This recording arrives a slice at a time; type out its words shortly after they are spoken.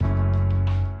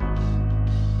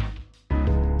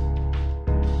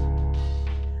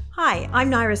Hi,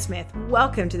 I'm Naira Smith.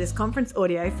 Welcome to this conference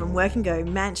audio from Work+Go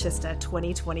Manchester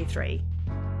 2023.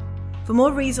 For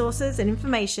more resources and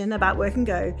information about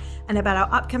Work+Go and about our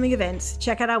upcoming events,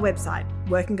 check out our website,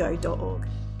 workandgo.org.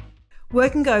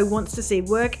 Work+Go wants to see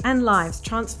work and lives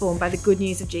transformed by the good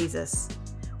news of Jesus.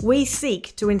 We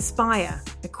seek to inspire,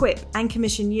 equip, and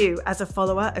commission you as a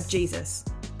follower of Jesus,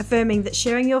 affirming that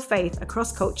sharing your faith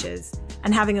across cultures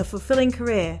and having a fulfilling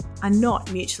career are not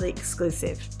mutually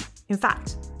exclusive. In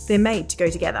fact, they're made to go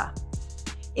together.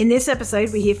 In this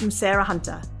episode, we hear from Sarah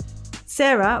Hunter.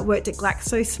 Sarah worked at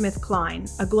GlaxoSmithKline,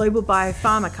 a global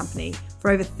biopharma company,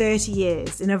 for over 30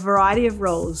 years in a variety of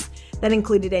roles that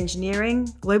included engineering,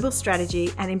 global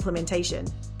strategy, and implementation.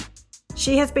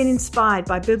 She has been inspired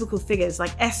by biblical figures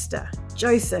like Esther,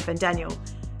 Joseph, and Daniel,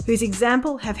 whose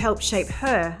example have helped shape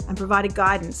her and provided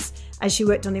guidance as she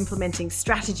worked on implementing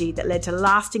strategy that led to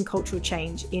lasting cultural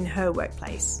change in her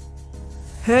workplace.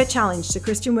 Her challenge to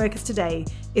Christian workers today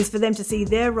is for them to see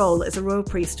their role as a royal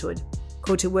priesthood,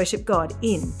 called to worship God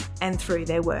in and through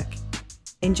their work.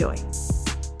 Enjoy.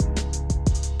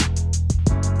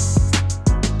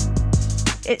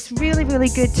 It's really, really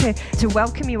good to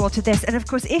welcome you all to this. And of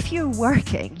course, if you're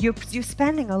working, you're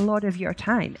spending a lot of your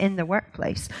time in the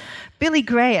workplace. Billy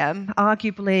Graham,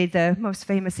 arguably the most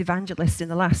famous evangelist in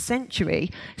the last century,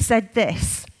 said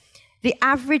this: the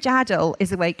average adult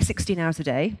is awake 16 hours a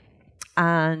day.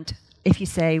 And if you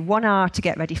say 1 hour to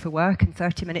get ready for work and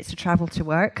 30 minutes to travel to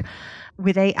work,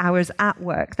 with 8 hours at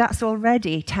work, that's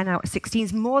already 10 out of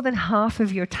 16. More than half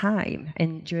of your time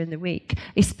during the week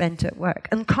is spent at work.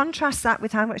 And contrast that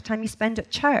with how much time you spend at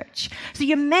church. So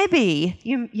you maybe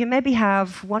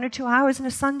have 1 or 2 hours on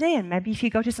a Sunday, and maybe if you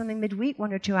go to something midweek,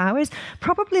 1 or 2 hours,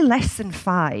 probably less than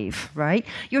 5, right?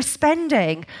 You're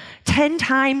spending 10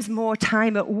 times more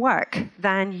time at work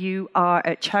than you are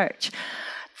at church.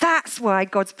 That's why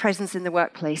God's presence in the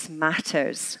workplace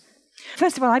matters.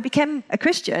 First of all, I became a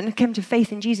Christian, came to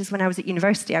faith in Jesus when I was at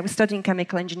university. I was studying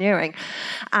chemical engineering.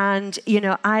 And,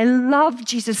 I loved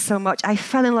Jesus so much. I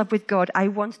fell in love with God. I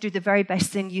wanted to do the very best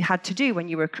thing you had to do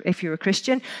if you were a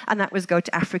Christian, and that was go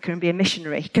to Africa and be a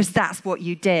missionary, because that's what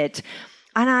you did.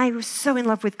 And I was so in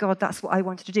love with God, that's what I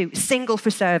wanted to do. Single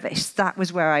for service, that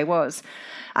was where I was.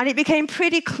 And it became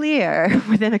pretty clear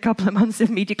within a couple of months of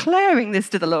me declaring this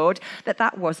to the Lord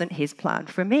that wasn't his plan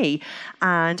for me.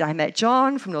 And I met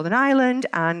John from Northern Ireland,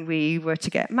 and we were to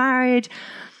get married.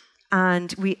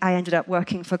 And I ended up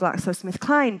working for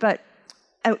GlaxoSmithKline. But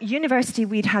at university,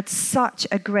 we'd had such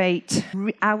a great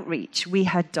outreach. We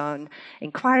had done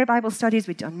inquiry Bible studies,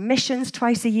 we'd done missions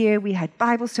twice a year, we had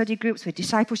Bible study groups, we had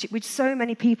discipleship, so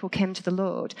many people came to the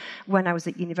Lord when I was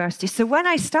at university. So when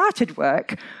I started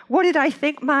work, what did I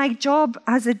think my job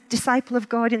as a disciple of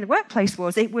God in the workplace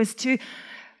was? It was to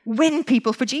win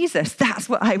people for Jesus. That's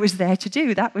what I was there to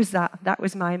do. That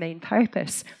was my main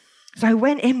purpose. So I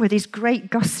went in with this great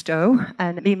gusto,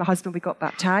 and me and my husband, we got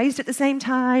baptized at the same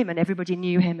time, and everybody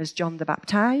knew him as John the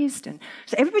Baptized. And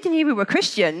so everybody knew we were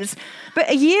Christians. But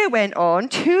a year went on,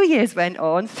 2 years went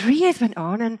on, 3 years went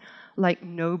on, and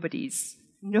nobody's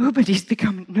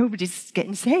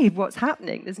getting saved. What's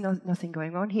happening? There's nothing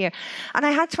going on here. And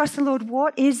I had to ask the Lord,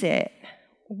 what is it?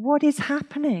 What is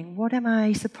happening? What am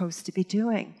I supposed to be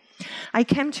doing? I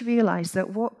came to realize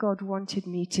that what God wanted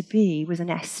me to be was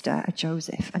an Esther, a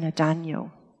Joseph, and a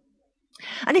Daniel.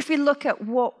 And if we look at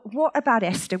what about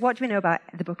Esther, what do we know about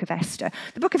the book of Esther?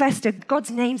 The book of Esther,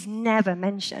 God's name's never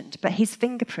mentioned, but his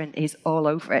fingerprint is all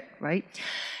over it, right?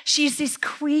 She's this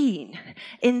queen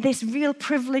in this real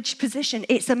privileged position.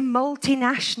 It's a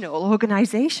multinational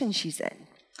organization she's in.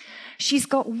 She's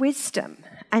got wisdom,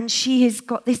 and she has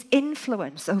got this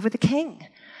influence over the king.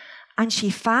 And she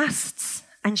fasts,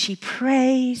 and she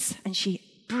prays, and she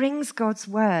brings God's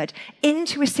word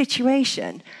into a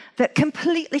situation that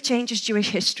completely changes Jewish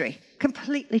history,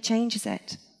 completely changes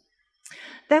it.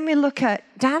 Then we look at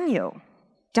Daniel.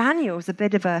 Daniel's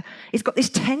he's got this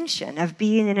tension of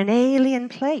being in an alien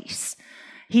place.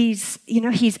 He's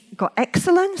got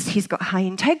excellence, he's got high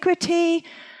integrity,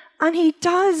 and he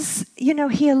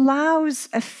allows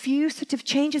a few sort of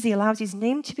changes. He allows his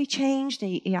name to be changed.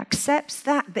 He accepts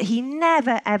that, but he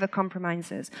never, ever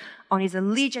compromises on his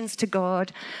allegiance to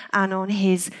God and on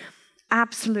his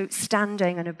absolute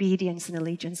standing and obedience and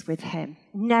allegiance with him.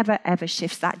 Never, ever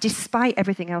shifts that. Despite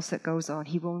everything else that goes on,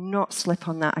 he will not slip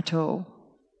on that at all.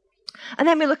 And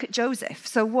then we look at Joseph.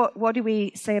 So what do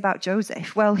we say about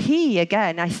Joseph? Well, he,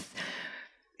 again,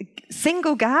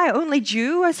 single guy, only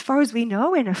Jew as far as we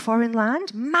know in a foreign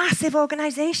land. Massive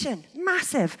organization,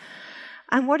 massive.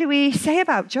 And what do we say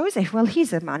about Joseph? Well,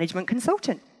 he's a management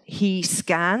consultant. He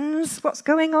scans what's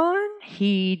going on,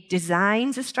 he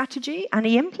designs a strategy, and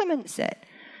he implements it.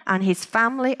 And his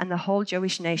family and the whole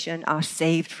Jewish nation are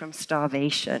saved from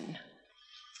starvation.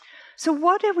 So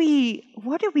what do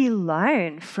we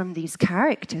learn from these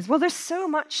characters? Well, there's so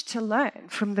much to learn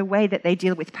from the way that they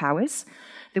deal with powers,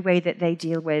 the way that they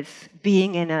deal with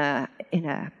being in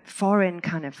a foreign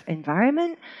kind of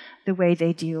environment, the way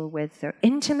they deal with their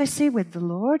intimacy with the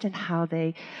Lord, and how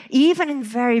they, even in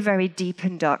very, very deep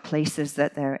and dark places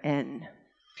that they're in.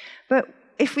 But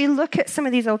if we look at some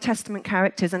of these Old Testament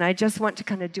characters, and I just want to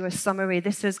kind of do a summary.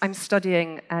 I'm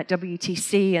studying at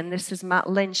WTC, and this is Matt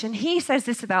Lynch, and he says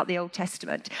this about the Old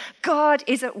Testament. God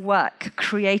is at work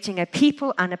creating a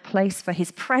people and a place for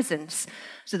his presence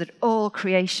so that all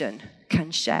creation can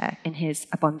share in his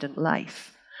abundant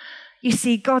life. You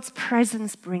see, God's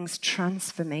presence brings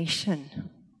transformation.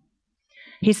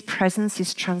 His presence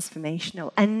is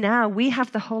transformational. And now we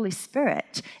have the Holy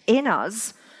Spirit in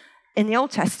us. In the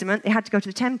Old Testament, they had to go to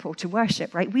the temple to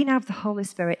worship, right? We now have the Holy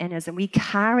Spirit in us, and we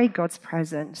carry God's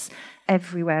presence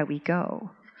everywhere we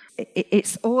go.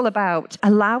 It's all about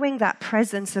allowing that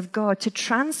presence of God to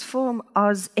transform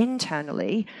us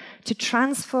internally, to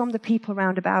transform the people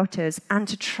around about us, and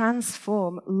to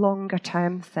transform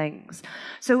longer-term things.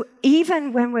 So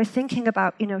even when we're thinking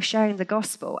about, sharing the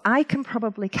gospel, I can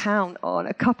probably count on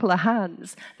a couple of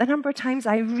hands the number of times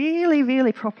I really,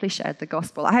 really properly shared the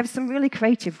gospel. I have some really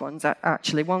creative ones,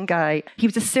 actually. One guy, he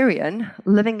was a Syrian,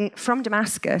 living from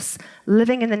Damascus,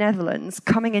 living in the Netherlands,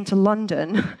 coming into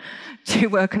London to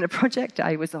work on a project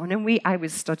I was on, and I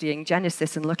was studying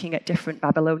Genesis and looking at different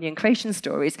Babylonian creation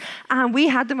stories, and we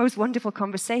had the most wonderful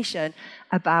conversation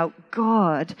about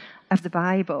God of the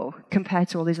Bible compared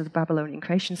to all these other Babylonian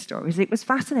creation stories. It was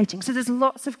fascinating. So there's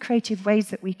lots of creative ways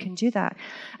that we can do that.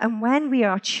 And when we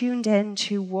are tuned in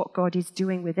to what God is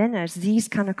doing within us, these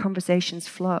kind of conversations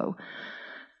flow.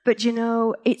 But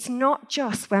it's not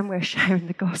just when we're sharing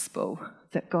the gospel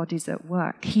that God is at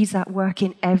work. He's at work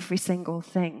in every single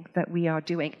thing that we are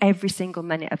doing, every single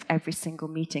minute of every single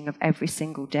meeting of every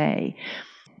single day.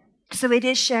 So it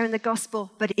is sharing the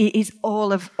gospel, but it is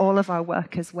all of our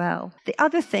work as well. The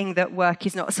other thing that work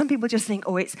is not, some people just think,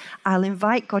 I'll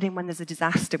invite God in when there's a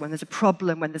disaster, when there's a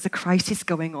problem, when there's a crisis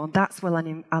going on. That's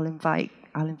when I'll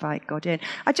invite God in.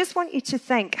 I just want you to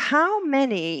think, how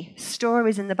many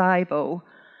stories in the Bible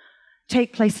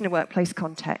take place in a workplace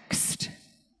context?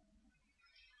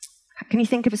 Can you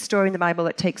think of a story in the Bible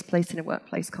that takes place in a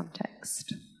workplace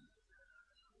context?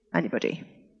 Anybody?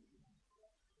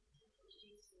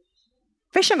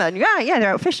 Fishermen, yeah,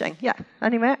 they're out fishing. Yeah.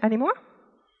 Anywhere? Any more?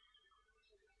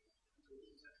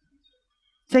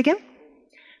 Say again?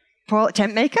 Paul,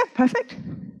 tent maker, perfect.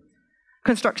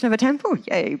 Construction of a temple,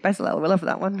 yay, Bezalel, we love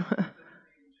that one.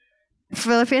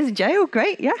 Philippians in jail,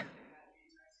 great, yeah.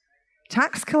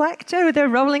 Tax collector, they're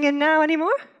rolling in now,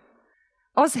 anymore?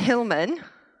 Oz Hillman,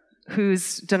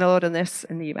 who's done a lot on this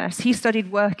in the US, he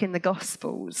studied work in the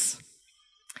Gospels.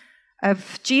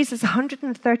 Of Jesus'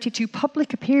 132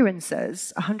 public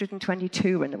appearances,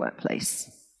 122 were in the workplace.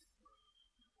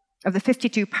 Of the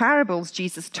 52 parables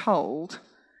Jesus told,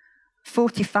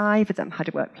 45 of them had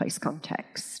a workplace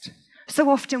context. So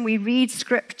often we read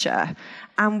scripture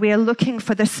and we're looking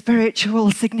for the spiritual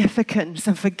significance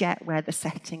and forget where the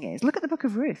setting is. Look at the book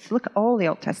of Ruth. Look at all the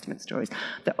Old Testament stories.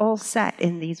 They're all set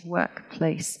in these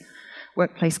workplace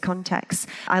contexts.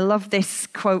 I love this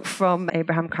quote from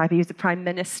Abraham Kuyper. He was the Prime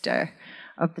Minister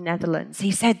of the Netherlands.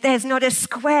 He said, "There's not a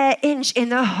square inch in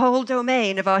the whole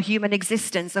domain of our human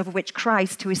existence over which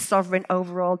Christ, who is sovereign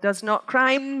over all, does not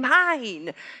cry,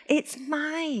 'Mine! It's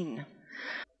mine!'"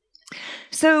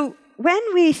 So when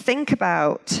we think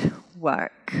about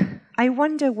work, I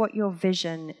wonder what your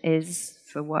vision is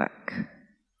for work.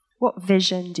 What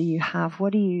vision do you have?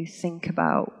 What do you think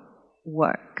about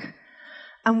work?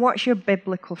 And what's your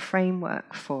biblical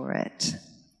framework for it?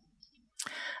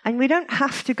 And we don't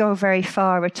have to go very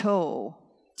far at all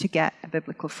to get a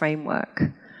biblical framework.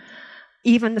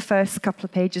 Even the first couple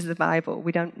of pages of the Bible,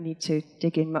 we don't need to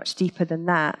dig in much deeper than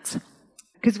that.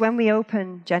 Because when we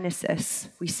open Genesis,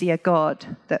 we see a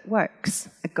God that works,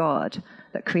 a God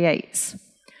that creates.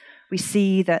 We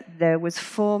see that it was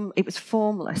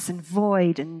formless and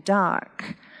void and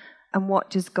dark. And what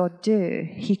does God do?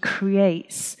 He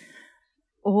creates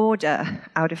order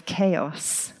out of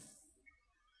chaos.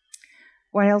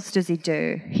 What else does he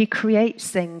do? He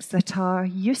creates things that are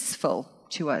useful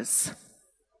to us.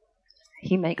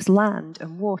 He makes land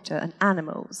and water and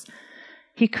animals.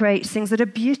 He creates things that are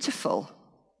beautiful.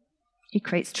 He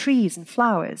creates trees and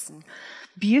flowers and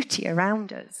beauty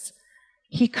around us.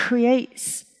 He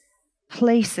creates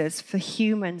places for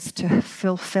humans to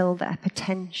fulfill their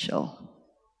potential.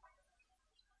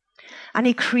 And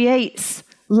he creates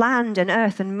land and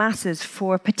earth and masses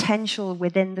for potential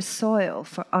within the soil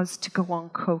for us to go on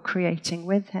co-creating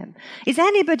with him. Is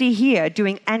anybody here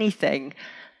doing anything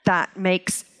that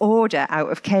makes order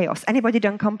out of chaos? Anybody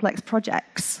done complex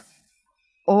projects?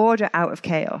 Order out of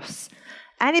chaos.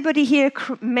 Anybody here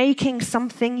making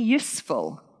something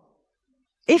useful?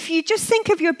 If you just think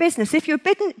of your business, if your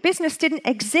business didn't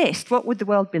exist, what would the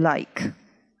world be like?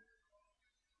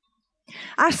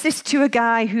 Ask this to a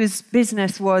guy whose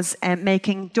business was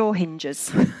making door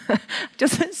hinges.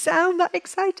 Doesn't sound that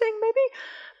exciting, maybe?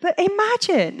 But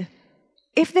imagine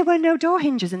if there were no door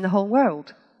hinges in the whole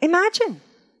world. Imagine.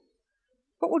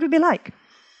 What would it be like?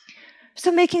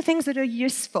 So making things that are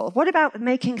useful. What about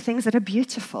making things that are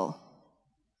beautiful?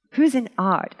 Who's in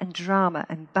art and drama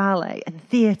and ballet and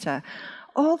theatre?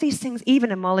 All these things, even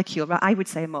a molecule. I would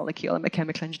say a molecule. I'm a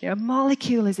chemical engineer. A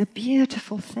molecule is a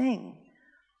beautiful thing.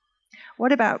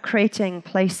 What about creating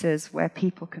places where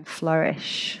people can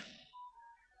flourish?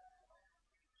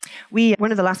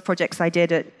 One of the last projects I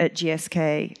did at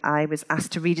GSK, I was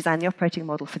asked to redesign the operating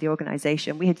model for the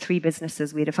organization. We had 3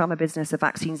 businesses. We had a pharma business, a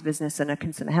vaccines business, and a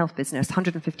consumer health business,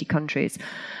 150 countries.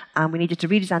 And we needed to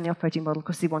redesign the operating model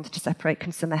because we wanted to separate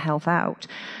consumer health out.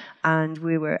 And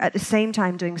we were, at the same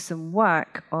time, doing some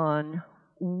work on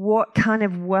what kind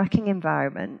of working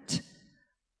environment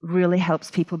really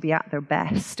helps people be at their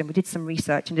best. And we did some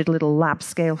research and did a little lab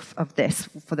scale of this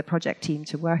for the project team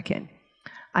to work in.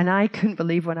 And I couldn't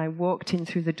believe when I walked in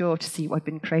through the door to see what had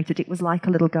been created. It was like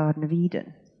a little Garden of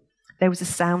Eden. There was a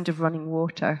sound of running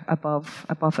water above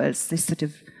us.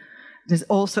 There's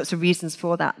all sorts of reasons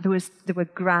for that. There were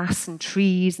grass and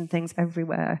trees and things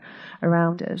everywhere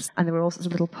around us. And there were all sorts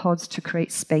of little pods to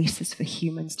create spaces for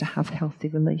humans to have healthy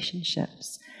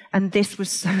relationships. And this was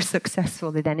so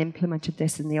successful, they then implemented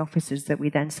this in the offices that we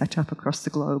then set up across the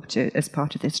globe as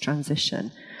part of this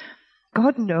transition.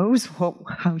 God knows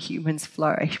how humans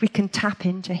flourish. We can tap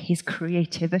into his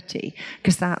creativity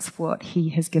because that's what he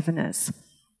has given us.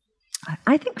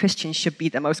 I think Christians should be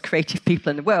the most creative people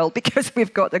in the world because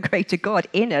we've got the greater God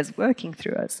in us, working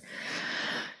through us.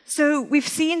 So we've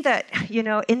seen that,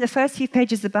 in the first few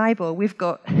pages of the Bible, we've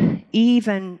got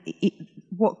even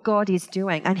what God is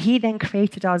doing. And he then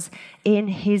created us in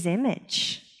his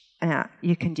image.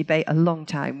 You can debate a long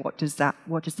time, what does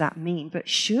that mean? But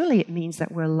surely it means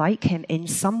that we're like him in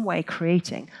some way,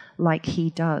 creating like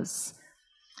he does.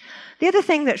 The other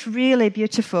thing that's really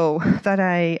beautiful that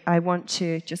I want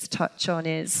to just touch on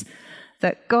is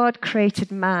that God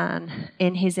created man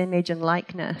in his image and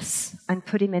likeness and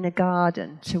put him in a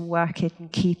garden to work it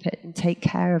and keep it and take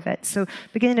care of it. So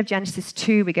beginning of Genesis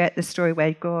 2, we get the story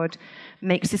where God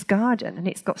makes this garden and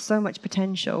it's got so much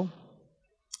potential.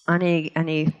 And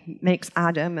he makes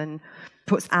Adam and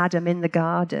puts Adam in the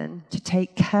garden to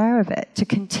take care of it, to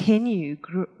continue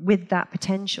with that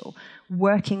potential,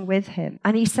 working with him.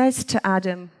 And he says to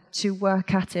Adam to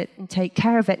work at it and take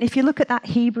care of it. And if you look at that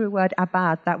Hebrew word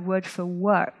abad, that word for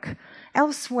work,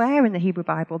 elsewhere in the Hebrew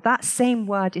Bible, that same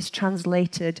word is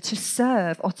translated to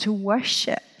serve or to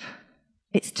worship.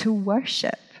 It's to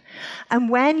worship. And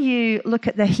when you look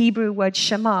at the Hebrew word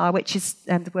shema, which is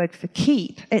the word for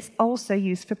keep, it's also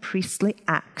used for priestly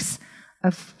acts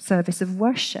of service of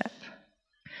worship.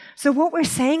 So what we're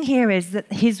saying here is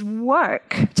that his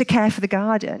work to care for the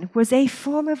garden was a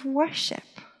form of worship.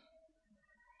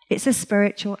 It's a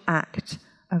spiritual act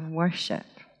of worship.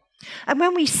 And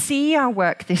when we see our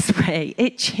work this way,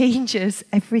 it changes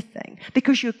everything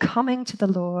because you're coming to the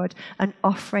Lord and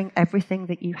offering everything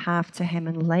that you have to him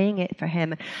and laying it for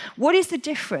him. What is the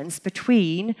difference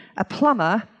between a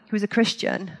plumber who's a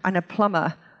Christian and a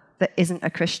plumber that isn't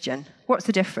a Christian? What's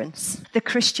the difference? The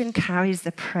Christian carries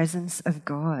the presence of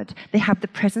God. They have the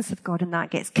presence of God and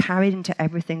that gets carried into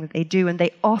everything that they do, and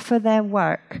they offer their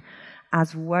work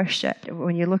as worship.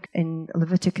 When you look in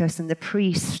Leviticus, and the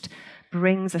priest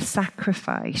brings a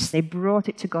sacrifice. They brought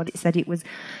it to God. It said it was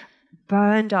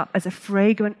burned up as a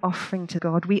fragrant offering to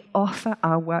God. We offer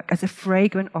our work as a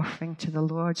fragrant offering to the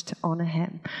Lord to honor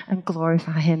him and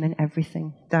glorify him in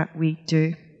everything that we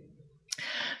do.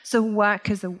 So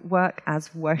work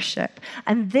as worship.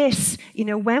 And this,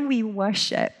 when we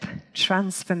worship,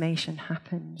 transformation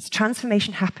happens.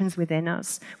 Transformation happens within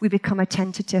us. We become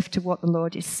attentive to what the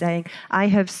Lord is saying. I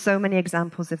have so many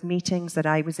examples of meetings that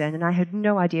I was in, and I had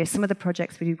no idea. Some of the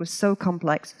projects we did were so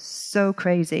complex, so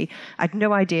crazy. I had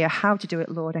no idea how to do it,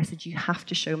 Lord. I said, you have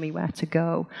to show me where to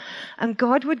go. And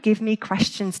God would give me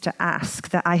questions to ask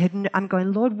that I'm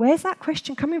going, Lord, where's that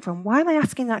question coming from? Why am I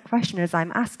asking that question? As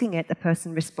I'm asking it, the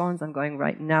person responds, I'm going,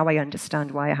 right, now I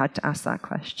understand why I had to ask that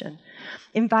question.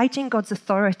 Inviting God's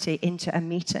authority into a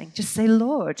meeting. Just say,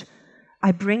 Lord,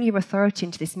 I bring your authority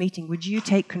into this meeting. Would you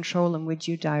take control and would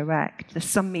you direct? There's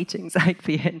some meetings I'd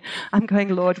be in. I'm going,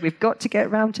 Lord, we've got to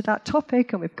get round to that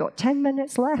topic and we've got 10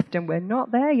 minutes left and we're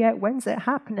not there yet. When's it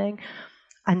happening?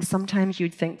 And sometimes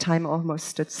you'd think time almost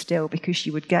stood still because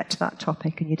you would get to that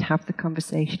topic and you'd have the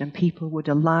conversation and people would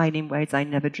align in ways I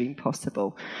never dreamed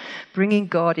possible. Bringing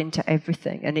God into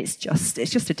everything. And it's just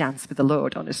a dance with the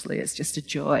Lord, honestly. It's just a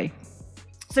joy.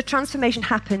 So transformation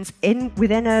happens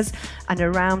within us and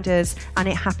around us, and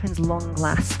it happens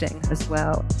long-lasting as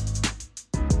well.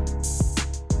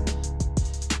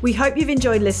 We hope you've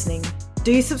enjoyed listening.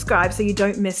 Do subscribe so you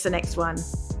don't miss the next one.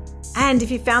 And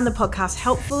if you found the podcast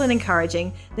helpful and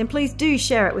encouraging, then please do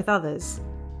share it with others.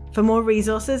 For more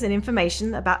resources and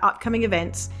information about upcoming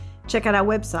events, check out our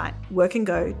website,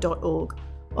 workandgo.org,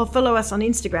 or follow us on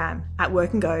Instagram at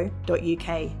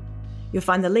workandgo.uk. You'll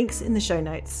find the links in the show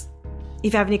notes.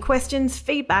 If you have any questions,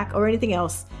 feedback, or anything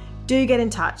else, do get in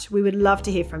touch. We would love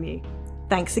to hear from you.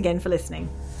 Thanks again for listening.